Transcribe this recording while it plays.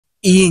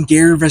Ian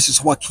Garry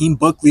versus Joaquin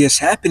Buckley is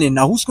happening.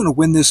 Now, who's going to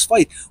win this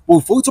fight? Well,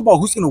 before we talk about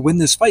who's going to win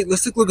this fight,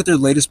 let's take a look at their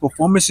latest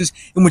performances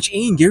in which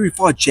Ian Garry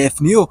fought Jeff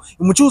Neal,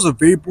 in which it was a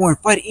very boring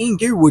fight. Ian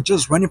Garry was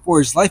just running for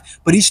his life,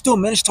 but he still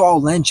managed to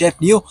outland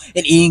Jeff Neal,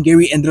 and Ian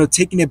Garry ended up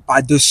taking it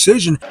by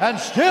decision. And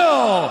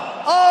still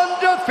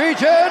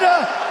undefeated,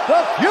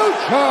 the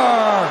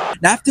future!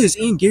 Now, after this,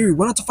 Ian Garry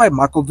went on to fight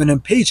Michael Venom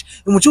Page,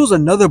 in which it was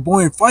another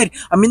boring fight.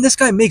 I mean, this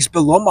guy makes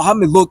Bilal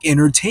Muhammad look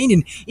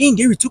entertaining. Ian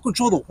Garry took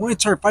control of the whole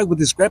entire fight with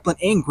his grappling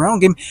and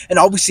ground game, and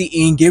obviously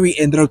Ian Garry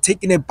ended up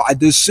taking it by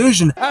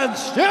decision. And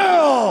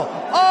still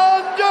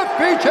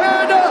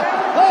undefeated,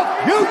 the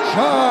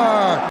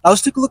future! Now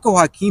let's take a look at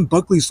Joaquin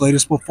Buckley's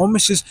latest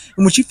performances,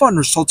 in which he fought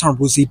Nursultan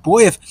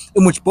Ruziboyev,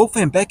 in which both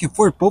went back and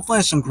forth, both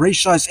landed some great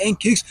shots and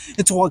kicks,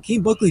 until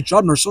Joaquin Buckley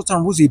dropped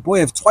Nursultan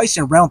Ruziboyev twice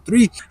in round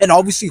 3, and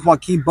obviously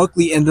Joaquin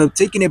Buckley ended up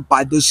taking it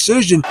by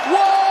decision.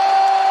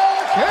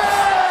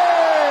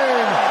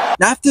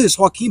 Now, after this,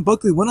 Joaquin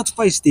Buckley went on to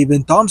fight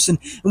Stephen Thompson,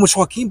 in which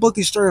Joaquin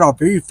Buckley started out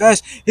very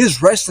fast. His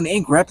wrestling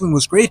and grappling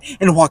was great,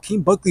 and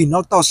Joaquin Buckley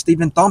knocked out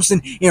Stephen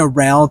Thompson in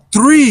round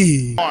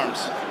 3.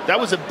 That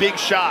was a big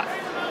shot.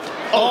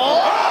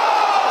 Oh!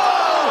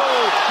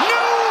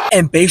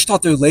 And based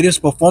off their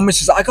latest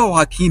performances, I got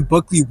Joaquin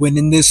Buckley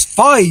winning this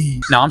fight.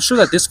 Now, I'm sure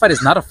that this fight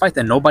is not a fight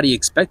that nobody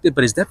expected,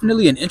 but it's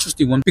definitely an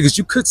interesting one because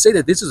you could say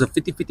that this is a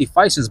 50-50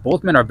 fight since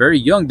both men are very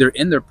young. They're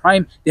in their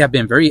prime. They have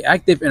been very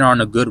active and are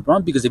on a good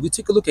run because if you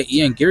take a look at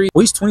Ian Garry,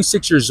 well, he's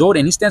 26 years old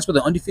and he stands with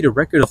an undefeated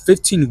record of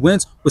 15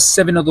 wins, with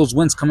 7 of those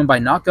wins coming by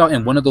knockout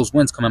and 1 of those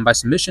wins coming by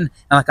submission.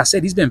 And like I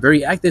said, he's been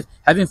very active,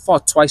 having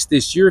fought twice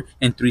this year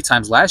and 3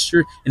 times last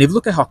year. And if you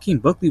look at Joaquin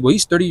Buckley, well,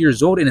 he's 30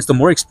 years old and is the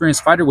more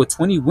experienced fighter with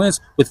 20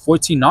 wins, with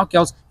 14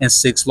 knockouts and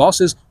 6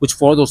 losses, which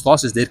 4 of those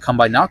losses did come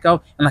by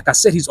knockout. And like I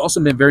said, he's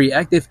also been very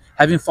active,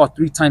 having fought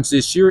 3 times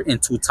this year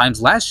and 2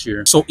 times last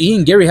year. So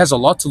Ian Garry has a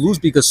lot to lose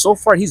because so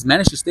far he's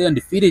managed to stay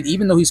undefeated,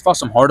 even though he's fought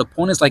some hard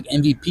opponents like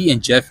MVP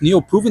and Jeff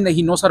Neal, proving that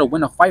he knows how to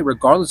win a fight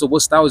regardless of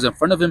what style is in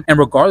front of him and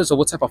regardless of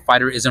what type of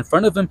fighter is in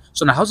front of him.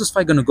 So now how's this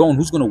fight going to go and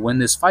who's going to win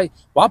this fight?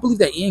 Well, I believe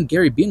that Ian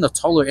Garry, being a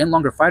taller and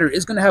longer fighter,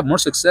 is going to have more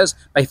success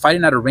by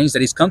fighting at a range that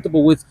he's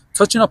comfortable with,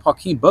 touching up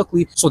Joaquin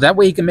Buckley, so that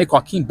way he can make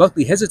Joaquin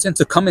Buckley hesitant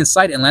to come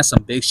inside and land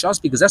some big shots,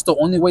 because that's the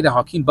only way that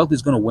Joaquin Buckley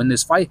is going to win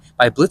this fight,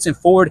 by blitzing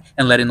forward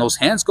and letting those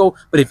hands go.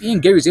 But if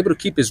Ian Garry is able to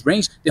keep his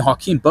range, then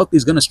Joaquin Buckley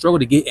is going to struggle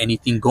to get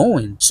anything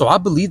going. So I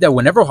believe that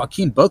whenever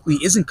Joaquin Buckley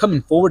isn't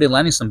coming forward and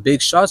landing some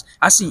big shots,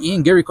 I see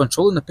Ian Garry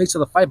controlling the pace of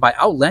the fight by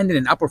outlanding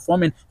and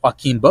outperforming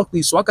Joaquin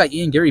Buckley. So I got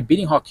Ian Garry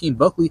beating Joaquin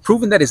Buckley,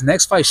 proving that his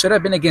next fight should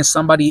have been against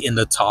somebody in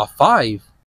the top 5.